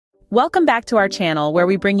Welcome back to our channel where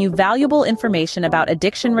we bring you valuable information about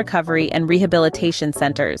addiction recovery and rehabilitation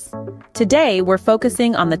centers. Today, we're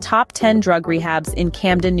focusing on the top 10 drug rehabs in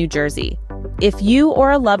Camden, New Jersey. If you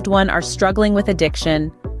or a loved one are struggling with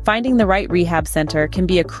addiction, finding the right rehab center can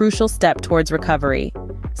be a crucial step towards recovery.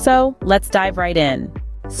 So, let's dive right in.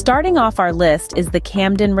 Starting off our list is the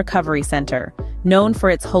Camden Recovery Center, known for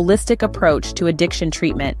its holistic approach to addiction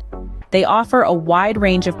treatment. They offer a wide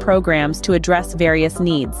range of programs to address various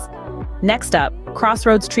needs. Next up,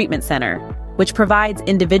 Crossroads Treatment Center, which provides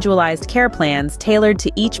individualized care plans tailored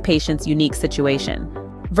to each patient's unique situation.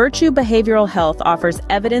 Virtue Behavioral Health offers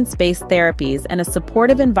evidence-based therapies and a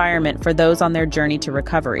supportive environment for those on their journey to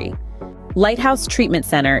recovery. Lighthouse Treatment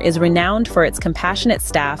Center is renowned for its compassionate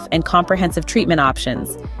staff and comprehensive treatment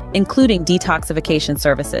options, including detoxification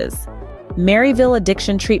services. Maryville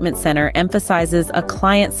Addiction Treatment Center emphasizes a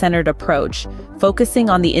client-centered approach, focusing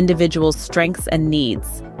on the individual's strengths and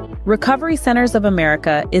needs. Recovery Centers of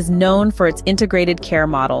America is known for its integrated care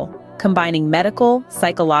model, combining medical,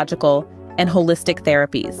 psychological, and holistic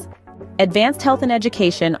therapies. Advanced Health and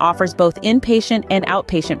Education offers both inpatient and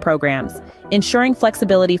outpatient programs, ensuring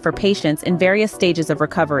flexibility for patients in various stages of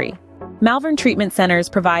recovery. Malvern Treatment Centers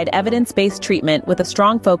provide evidence-based treatment with a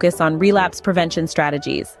strong focus on relapse prevention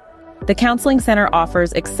strategies. The Counseling Center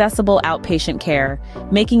offers accessible outpatient care,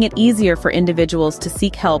 making it easier for individuals to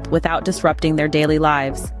seek help without disrupting their daily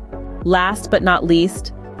lives. Last but not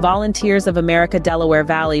least, Volunteers of America Delaware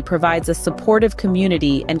Valley provides a supportive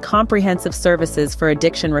community and comprehensive services for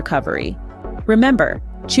addiction recovery. Remember,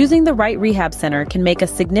 choosing the right rehab center can make a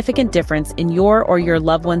significant difference in your or your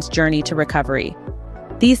loved one's journey to recovery.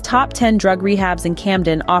 These top 10 drug rehabs in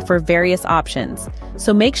Camden offer various options,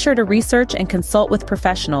 so make sure to research and consult with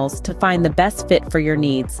professionals to find the best fit for your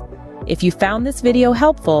needs. If you found this video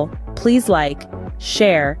helpful, please like,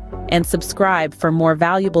 share, and subscribe for more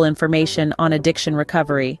valuable information on addiction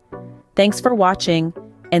recovery. Thanks for watching,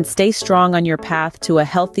 and stay strong on your path to a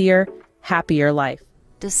healthier, happier life.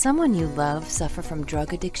 Does someone you love suffer from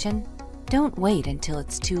drug addiction? Don't wait until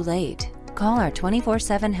it's too late. Call our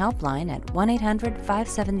 24/7 helpline at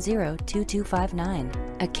 1-800-570-2259.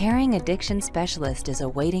 A caring addiction specialist is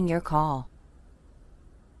awaiting your call.